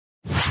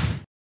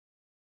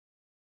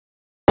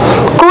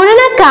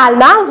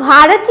कालमा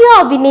भारतीय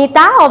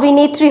अभिनेता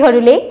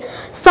अभिनेत्रीहरूले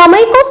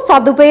समयको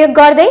सदुपयोग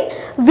गर्दै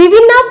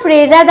विभिन्न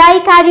प्रेरणादायी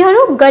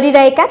कार्यहरू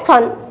गरिरहेका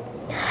छन्।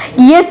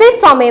 यसै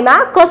समयमा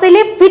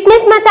कसैले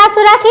फिटनेसमा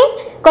चासो राखे,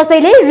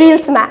 कसैले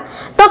रिल्समा,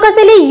 त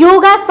कसैले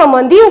योगा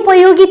सम्बन्धी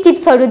उपयोगी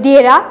टिप्सहरू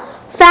दिएर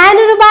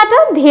फ्यानहरूबाट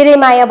धेरै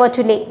माया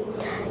बटुले।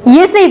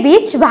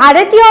 यसैबीच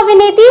भारतीय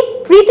अभिनेत्री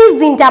प्रीती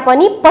जिन्टा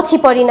पनि पछि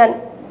परिनन्।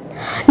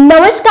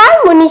 नमस्कार,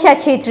 म निशा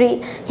छेत्री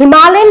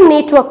हिमालयन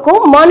नेटवर्कको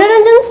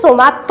मनोरञ्जन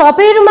शोमा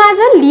तपाईहरुमाझ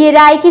लिएर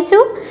आएकी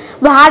छु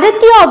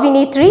भारतीय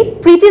अभिनेत्री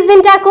प्रीती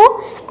जिन्टाको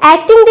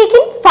एक्टिङदेखि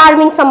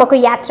फार्मिङसम्मको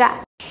यात्रा।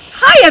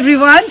 Hi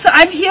everyone, so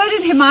I'm here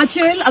in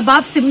Himachal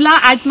above Simla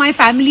at my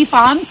family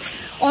farms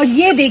और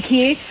ये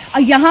देखिए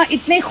यहाँ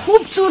इतने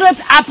खूबसूरत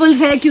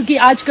एप्पल्स है क्योंकि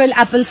आजकल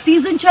एप्पल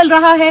सीजन चल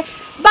रहा है,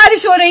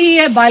 बारिश हो रही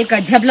है, बाल का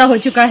झबला हो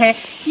चुका है,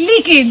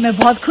 लेकिन मैं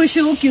बहुत खुश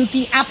हूँ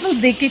क्योंकि एप्पल्स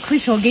देख के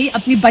खुश हो गई,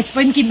 अपनी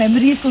बचपन की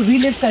मेमोरीज को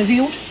रीलिव कर रही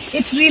हूँ।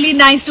 It's really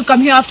nice to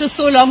come here after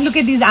so long. Look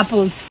at these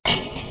apples.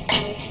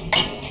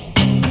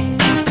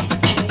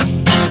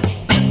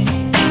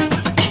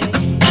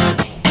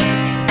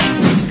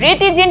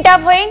 Preeti Zinta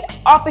भइन्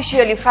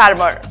ऑफिशियली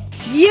फार्मर।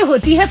 ये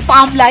होती है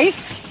फार्म लाइफ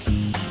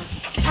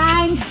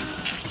एंड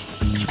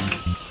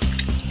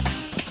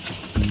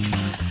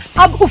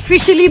अब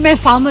ऑफिशियली मैं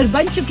फार्मर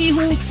बन चुकी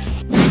हूँ।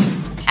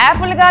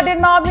 एप्पल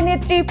गार्डन में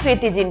अभिनेत्री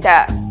प्रीती जिन्टा।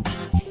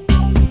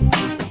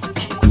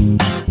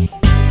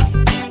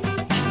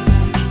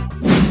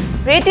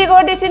 प्रीती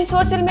गर्दैछिन्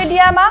सोशल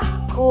मीडियामा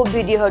खूब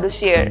भिडियोहरू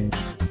share.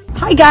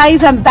 Hi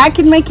guys, I'm back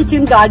in my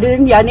kitchen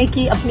garden, यानी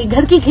कि अपनी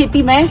घर की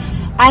खेती में।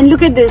 And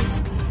look at this.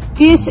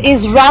 This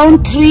is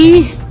round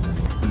 3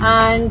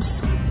 and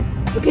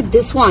look at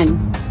this one.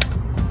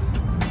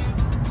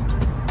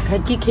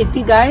 घर की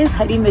खेती guys,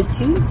 हरी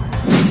मिर्ची।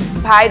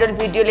 भाइरल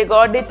भिडियोले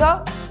गर्दैछ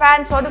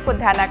फ्यान्सहरूको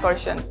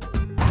ध्यानाकर्षण।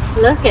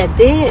 Look at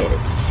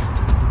this.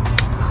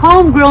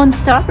 Homegrown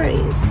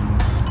strawberries.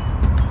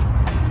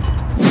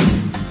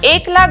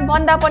 1 lakh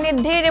भन्दा पनि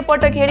धेरै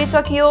पटक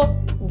हेरिसकियो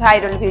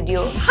viral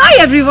video. Hi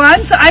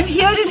everyone, so I'm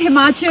here in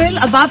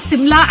Himachal above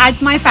Simla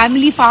at my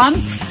family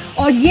farms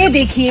और ये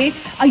देखिए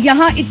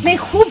यहाँ इतने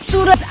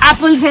खूबसूरत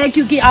एप्पल्स है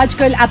क्योंकि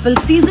आजकल एप्पल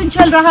सीजन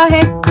चल रहा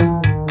है।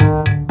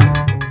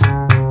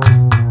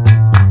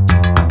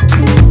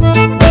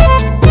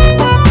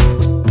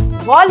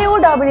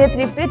 बलिउड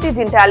अभिनेत्री प्रीती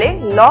जिन्टाले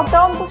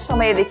लकडाउनको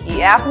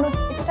समयदेखि आफ्नो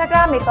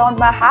इन्स्टाग्राम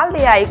एकाउन्टमा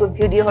हाल्दै आएको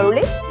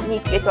भिडियोहरूले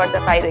निकै चर्चा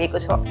पाइरहेको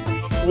छ।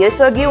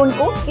 यसअघि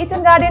उनको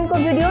किचन गार्डनको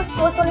भिडियो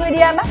सोशल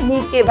मिडियामा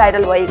निकै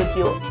भाइरल भएको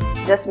थियो,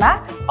 जसमा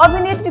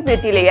अभिनेत्री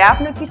प्रीतीले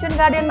आफ्नो किचन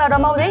गार्डनमा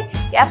रमाउँदै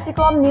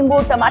क्याप्सिकम, निम्बु,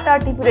 टमाटर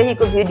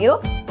टिपिरहेको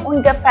भिडियो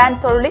उनका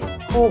फ्यान्सहरूले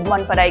खूब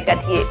मन पराएका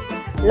थिए।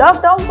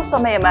 लकडाउनको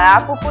समयमा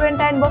आफू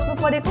क्वारेन्टाइन बस्नु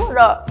परेको र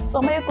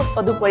समयको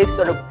सदुपयोग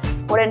स्वरूप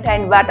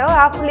क्वारेन्टाइनबाट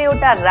आफूले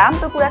एउटा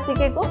राम्रो कुरा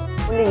सिकेको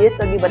उनले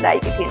यसअघि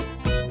बताएकी थिइन्।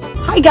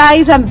 Hi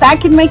guys, I'm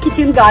back in my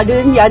kitchen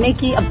garden, यानी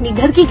कि अपनी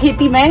घर की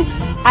खेती में।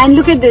 And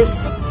look at this.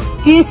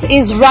 This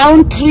is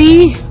round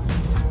 3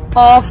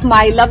 of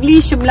my lovely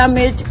Shimla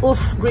mirch,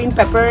 green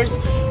peppers,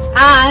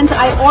 and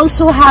I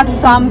also have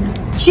some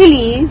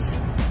chilies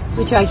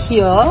which are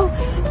here.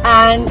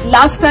 And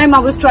last time I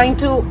was trying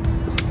to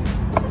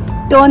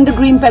turn the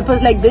green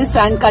peppers like this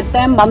and cut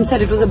them. Mom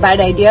said it was a bad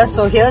idea,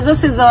 so here's a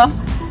scissor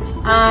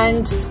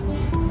and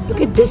look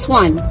at this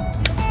one.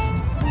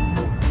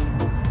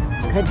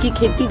 Ghar ki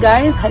kheti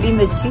guys, hari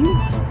mirchi.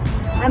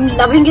 I'm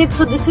loving it.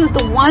 So this is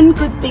the one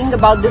good thing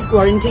about this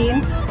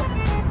quarantine.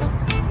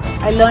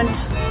 I learned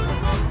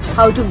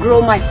how to grow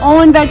my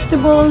own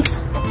vegetables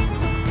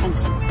and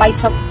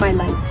spice up my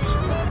life.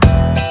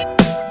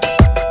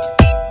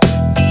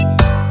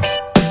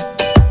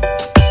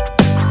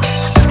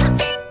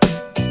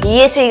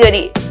 यसै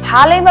गरी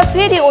हालैमा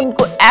फेरि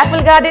उनको Apple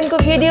गार्डनको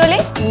भिडियोले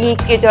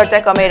निकै चर्चा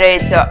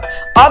कमाइरहेछ।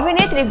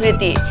 अभिनेत्री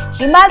प्रीती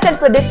हिमाचल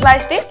प्रदेशमा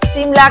स्थित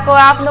सिमलाको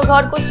आफ्नो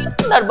घरको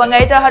सुन्दर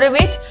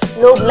बगैँचाहरूबीच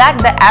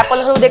लोभलाग्दा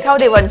एप्पलहरू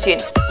देखाउँदै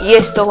भन्छन्,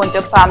 यस्तो हुन्छ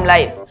फार्म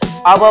लाइफ।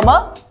 अब म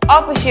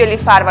ऑफिशियली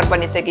फार्मर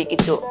बनिसकेकी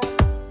छु।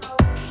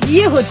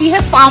 ये होती है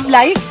फार्म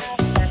लाइफ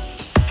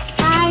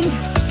एंड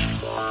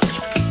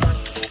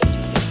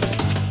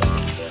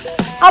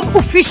अब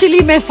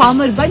ऑफिशियली मैं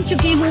फार्मर बन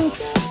चुकी हूँ।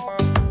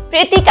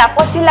 प्रीतिका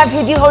पछिल्ला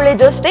भिडियोहरूले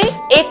जस्तै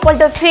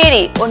एकपल्ट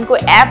फेरि उनको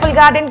एप्पल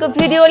गार्डनको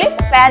भिडियोले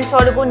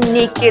फ्यान्सहरूको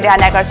निकै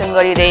ध्यानाकर्षण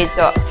गरिरहेछ।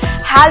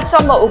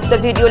 हालसम्म उक्त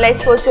भिडियोलाई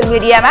सोशल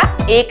मिडियामा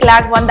 1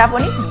 लाख भन्दा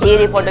पनि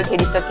धेरै पटक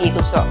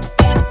हेरिसकिएको छ।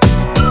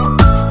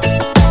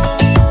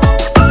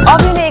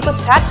 अभिनयको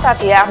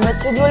साथसाथै आफ्नो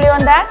चुग्लोले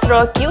अन्दाज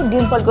र क्युट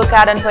डिम्पलको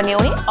कारण पनि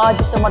उनी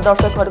अझसम्म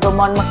दर्शकहरूको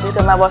मन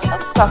मस्तिष्कमा बस्न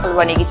सफल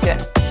बनेकी छिन्।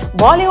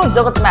 बलिउड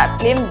जगतमा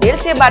फिल्म दिल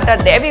सेबाट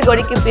डेब्यू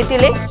गरेकी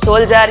प्रीतीले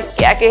सोल्जर,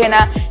 क्या कहना,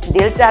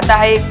 दिल चाहता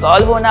है,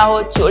 कल होना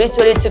हो, चोरी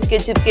चोरी चुपके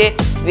चुपके,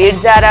 वीर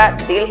जारा,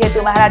 दिल है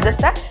तुम्हारा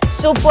जस्ता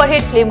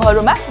सुपरहिट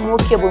फिल्महरूमा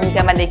मुख्य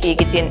भूमिकामा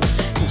देखिएकी छिन्,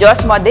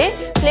 जसमध्ये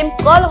फिल्म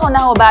कल होना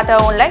होबाट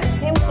उनलाई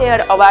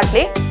फिल्मफेयर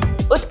अवार्डले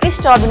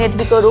उत्कृष्ट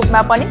अभिनेत्रीको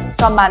रूपमा पनि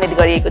सम्मानित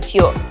गरिएको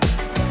थियो।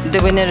 The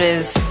winner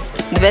is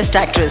the best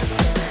actress.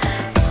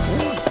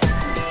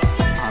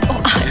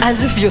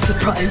 As if you're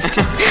surprised.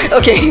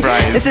 Okay,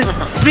 Surprised. this is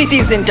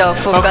Preety Zinta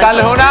for तो कल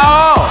होना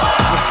हो.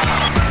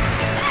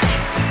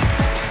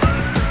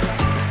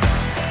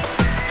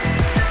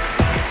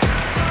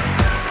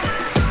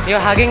 You're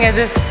hugging as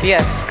if,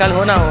 yes, kal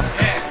hona ho.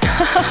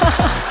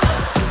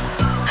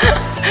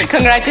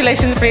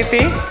 Congratulations,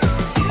 Preety.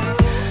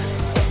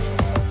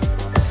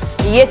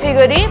 यसै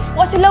गरी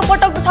पछिल्लो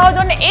पटक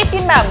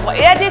 2018 मा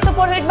भइरहेको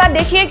सुपरहिटमा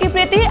देखिएकी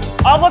प्रीति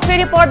अब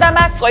फेरि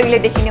पर्दामा कहिले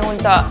देखिने हुन्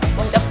त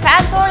उनका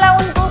फ्यान्सहरूलाई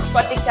उनको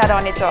प्रतीक्षा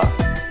रहनेछ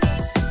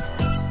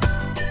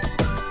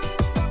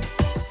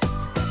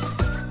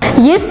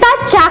यस्ता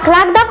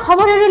चाखलाग्दा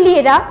खबरहरू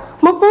लिएर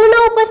म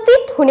पूर्ण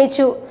उपस्थित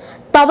हुनेछु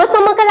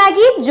तबसम्मका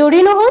लागि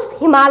जोडिनुहोस्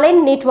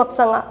Himalayan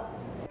नेटवर्कसँग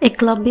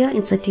Eklavya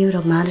Institute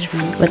of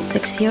Management, with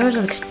 6 years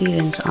of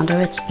experience under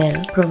its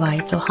belt,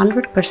 provides a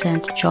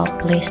 100% job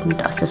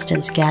placement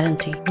assistance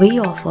guarantee. We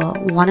offer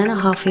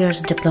 1.5 years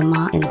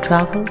diploma in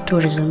travel,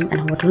 tourism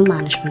and hotel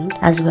management,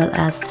 as well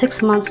as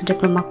 6 months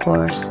diploma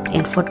course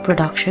in food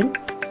production,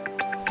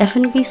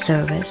 F&B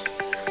service,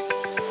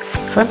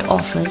 front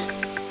office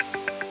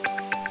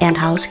and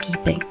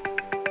housekeeping.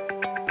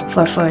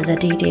 For further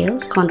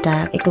details,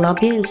 contact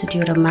Eklavya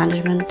Institute of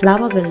Management,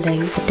 Lava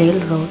Building, Patel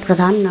Road,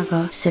 Pradhan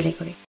Nagar,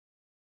 Siliguri.